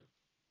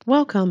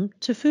Welcome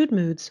to Food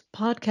Moods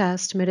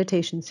podcast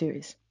meditation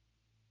series,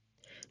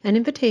 an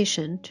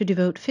invitation to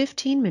devote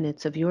 15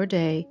 minutes of your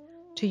day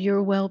to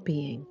your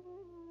well-being,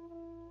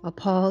 a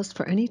pause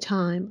for any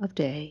time of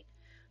day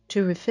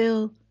to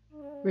refill,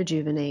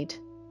 rejuvenate,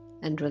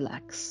 and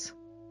relax.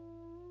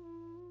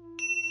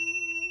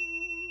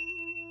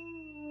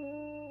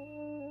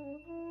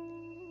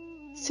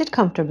 Sit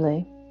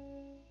comfortably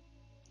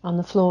on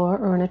the floor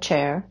or in a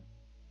chair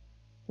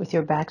with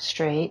your back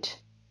straight,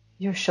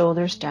 your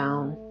shoulders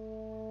down,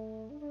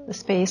 the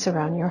space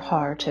around your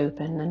heart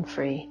open and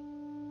free.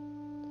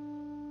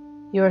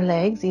 Your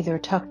legs either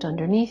tucked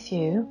underneath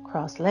you,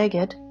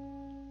 cross-legged,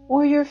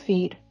 or your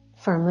feet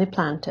firmly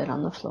planted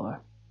on the floor.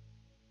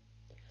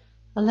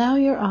 Allow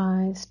your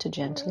eyes to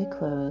gently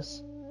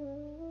close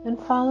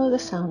and follow the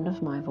sound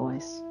of my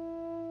voice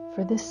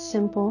for this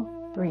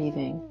simple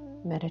breathing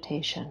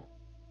meditation.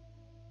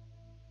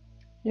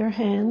 Your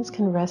hands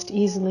can rest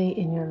easily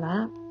in your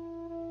lap.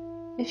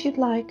 If you'd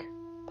like,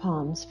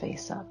 palms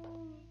face up.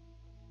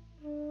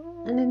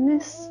 And in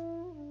this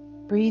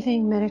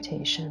breathing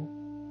meditation,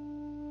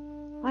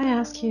 I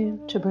ask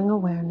you to bring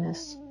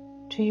awareness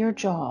to your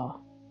jaw,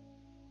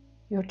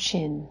 your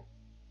chin.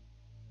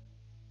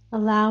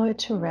 Allow it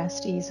to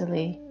rest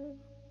easily.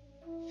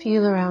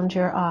 Feel around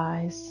your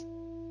eyes.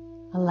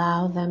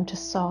 Allow them to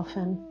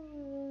soften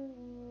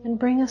and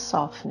bring a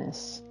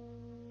softness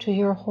to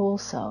your whole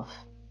self.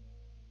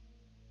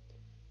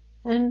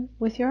 And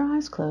with your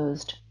eyes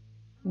closed,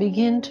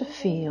 begin to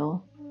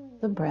feel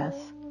the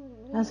breath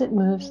as it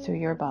moves through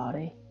your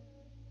body.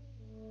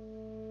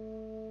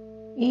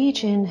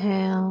 Each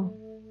inhale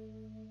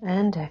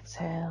and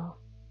exhale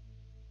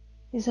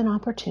is an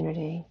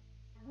opportunity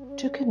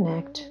to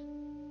connect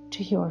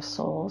to your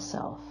soul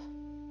self.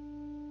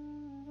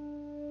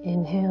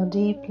 Inhale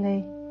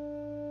deeply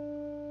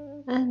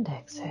and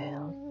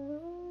exhale,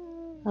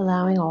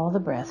 allowing all the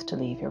breath to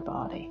leave your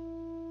body.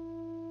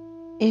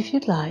 If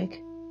you'd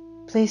like,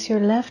 place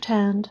your left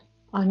hand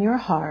on your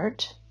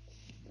heart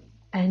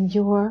and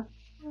your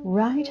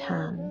right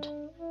hand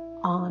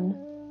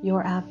on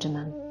your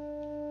abdomen.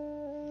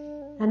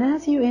 And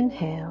as you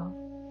inhale,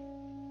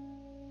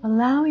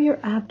 allow your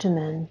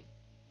abdomen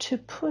to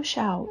push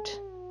out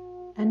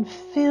and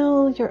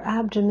fill your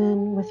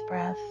abdomen with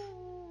breath.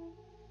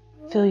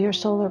 Fill your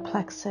solar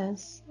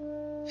plexus.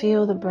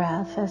 Feel the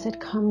breath as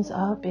it comes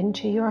up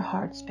into your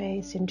heart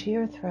space, into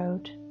your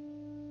throat.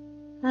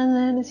 And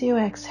then as you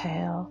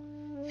exhale,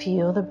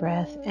 feel the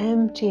breath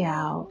empty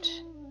out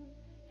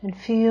and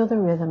feel the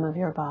rhythm of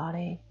your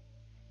body.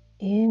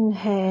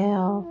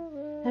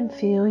 Inhale and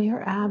feel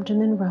your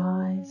abdomen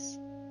rise.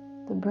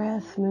 The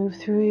breath move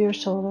through your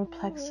solar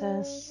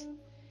plexus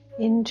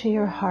into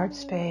your heart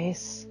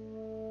space.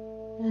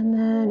 And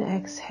then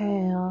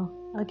exhale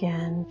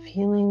again,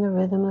 feeling the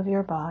rhythm of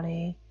your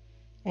body,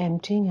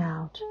 emptying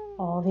out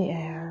all the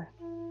air.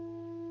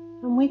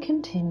 And we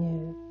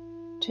continue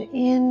to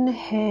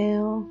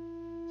inhale,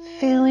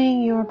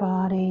 filling your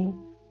body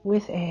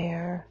with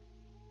air,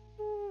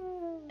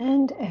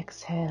 and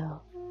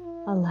exhale,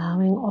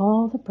 allowing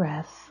all the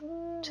breath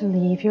to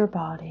leave your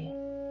body.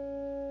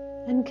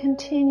 And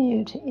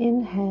continue to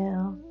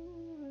inhale,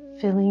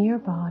 filling your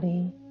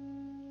body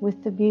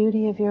with the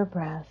beauty of your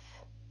breath.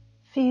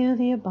 Feel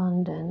the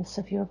abundance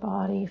of your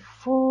body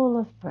full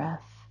of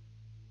breath.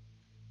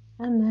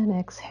 And then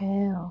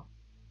exhale,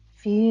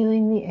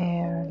 feeling the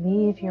air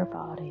leave your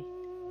body.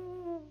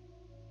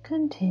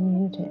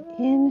 Continue to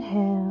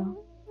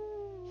inhale,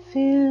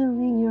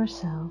 filling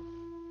yourself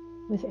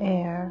with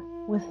air,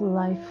 with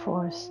life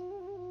force.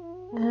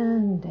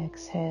 And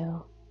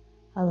exhale,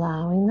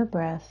 allowing the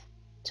breath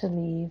to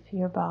leave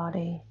your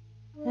body.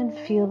 And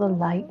feel the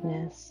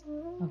lightness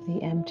of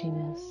the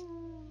emptiness.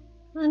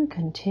 And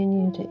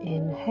continue to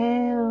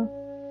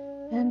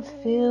inhale and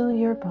fill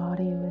your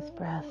body with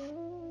breath.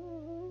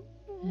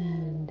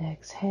 And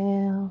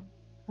exhale,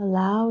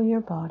 allow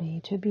your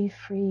body to be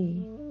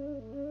free,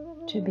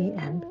 to be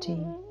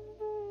empty.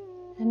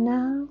 And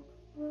now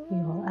we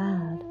will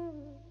add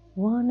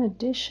one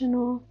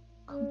additional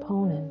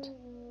component.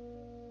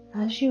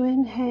 As you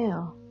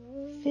inhale,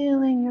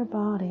 filling your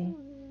body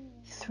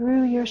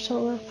through your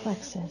solar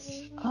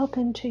plexus up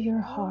into your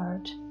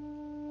heart,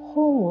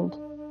 hold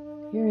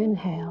your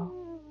inhale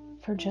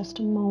for just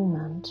a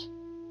moment,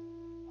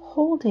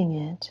 holding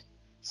it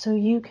so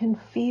you can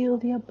feel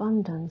the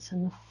abundance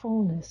and the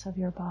fullness of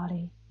your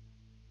body.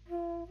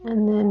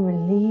 And then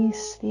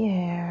release the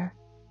air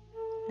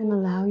and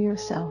allow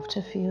yourself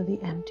to feel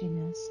the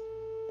emptiness,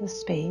 the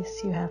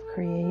space you have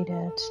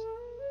created.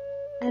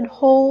 And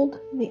hold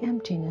the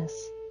emptiness,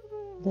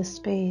 the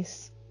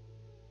space.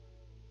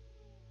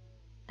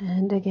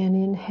 And again,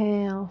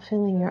 inhale,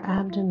 filling your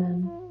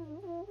abdomen,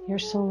 your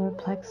solar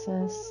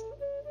plexus,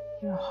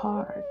 your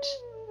heart.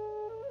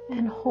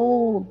 And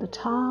hold the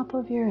top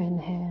of your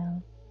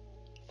inhale,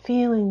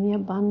 feeling the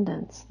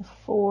abundance, the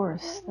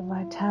force, the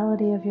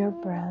vitality of your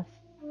breath.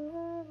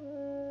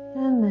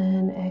 And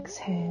then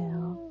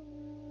exhale,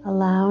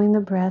 allowing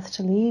the breath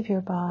to leave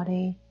your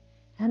body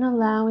and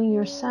allowing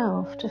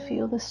yourself to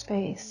feel the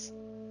space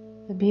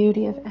the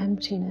beauty of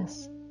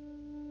emptiness.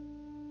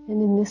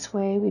 And in this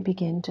way, we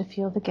begin to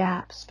feel the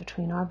gaps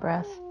between our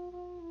breath.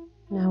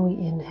 Now we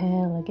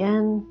inhale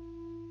again,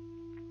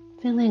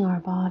 filling our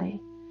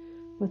body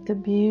with the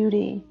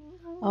beauty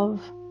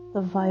of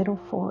the vital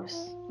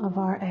force of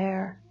our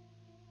air.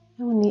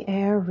 And when the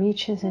air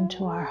reaches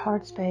into our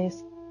heart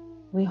space,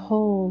 we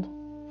hold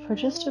for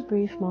just a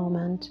brief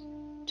moment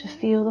to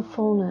feel the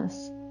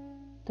fullness,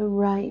 the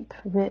ripe,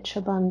 rich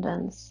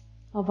abundance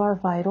of our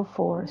vital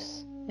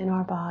force in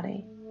our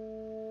body.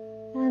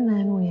 And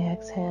then we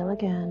exhale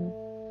again,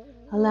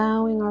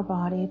 allowing our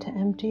body to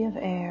empty of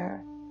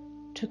air,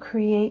 to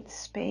create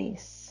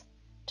space,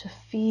 to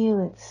feel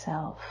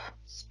itself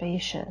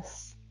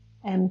spacious,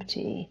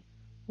 empty,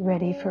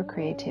 ready for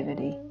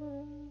creativity.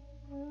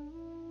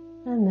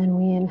 And then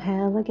we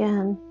inhale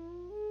again,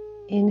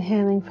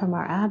 inhaling from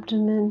our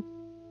abdomen,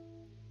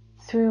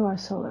 through our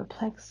solar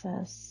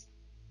plexus,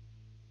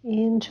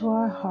 into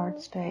our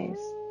heart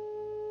space,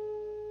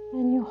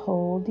 and you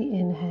hold the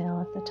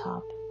inhale at the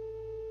top.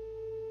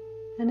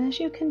 And as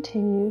you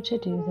continue to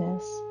do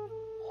this,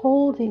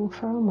 holding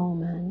for a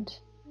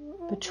moment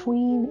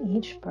between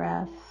each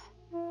breath,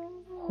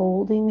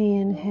 holding the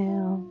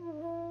inhale,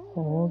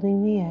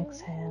 holding the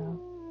exhale,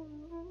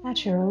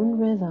 at your own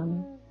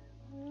rhythm,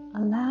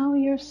 allow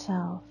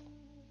yourself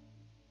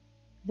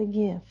the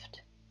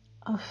gift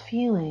of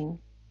feeling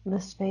the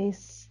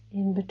space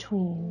in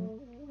between.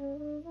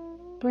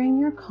 Bring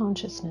your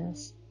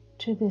consciousness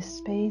to this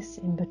space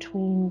in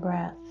between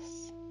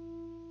breaths,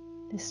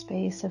 this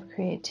space of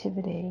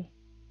creativity,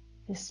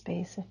 this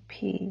space of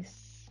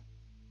peace,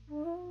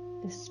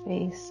 this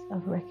space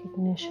of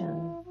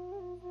recognition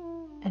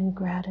and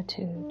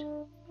gratitude.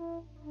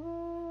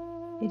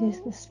 It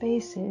is the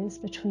spaces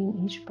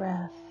between each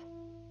breath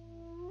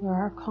where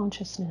our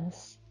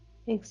consciousness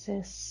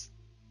exists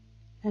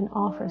and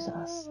offers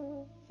us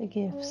the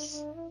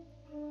gifts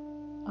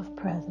of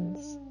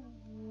presence.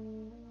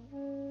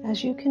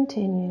 As you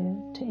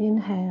continue to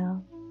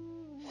inhale,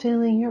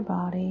 filling your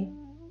body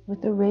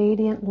with the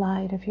radiant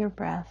light of your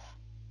breath,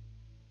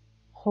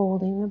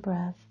 holding the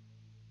breath,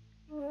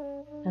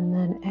 and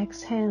then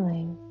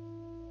exhaling,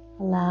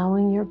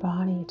 allowing your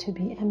body to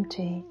be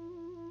empty,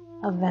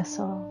 a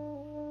vessel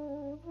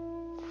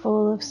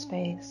full of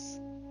space.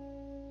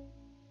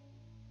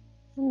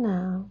 And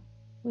now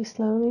we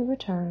slowly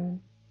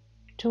return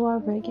to our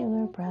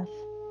regular breath,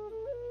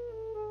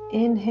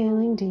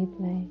 inhaling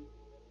deeply,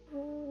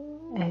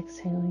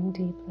 exhaling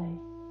deeply,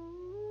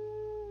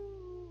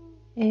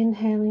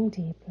 inhaling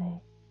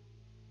deeply,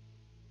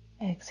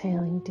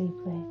 exhaling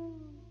deeply.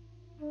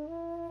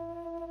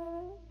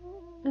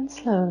 And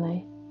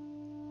slowly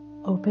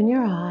open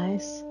your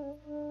eyes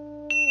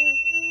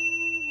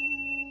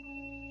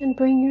and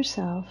bring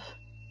yourself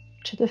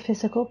to the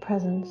physical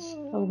presence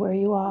of where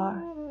you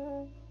are.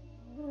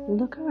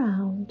 Look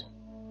around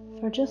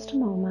for just a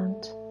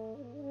moment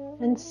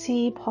and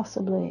see,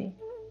 possibly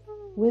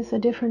with a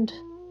different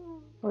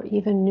or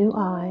even new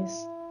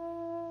eyes,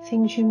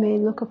 things you may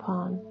look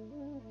upon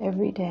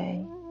every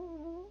day.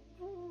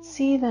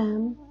 See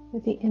them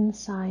with the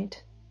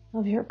insight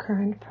of your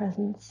current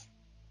presence.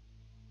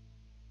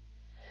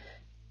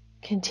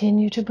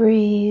 Continue to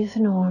breathe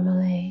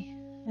normally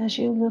as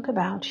you look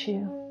about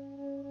you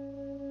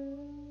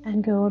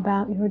and go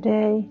about your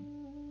day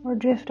or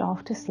drift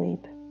off to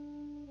sleep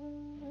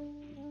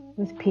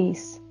with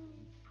peace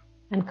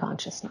and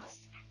consciousness.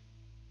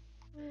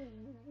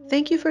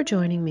 Thank you for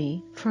joining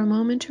me for a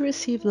moment to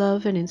receive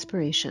love and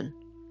inspiration,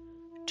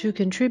 to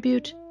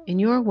contribute in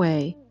your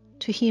way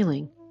to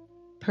healing,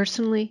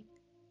 personally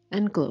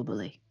and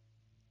globally.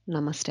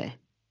 Namaste.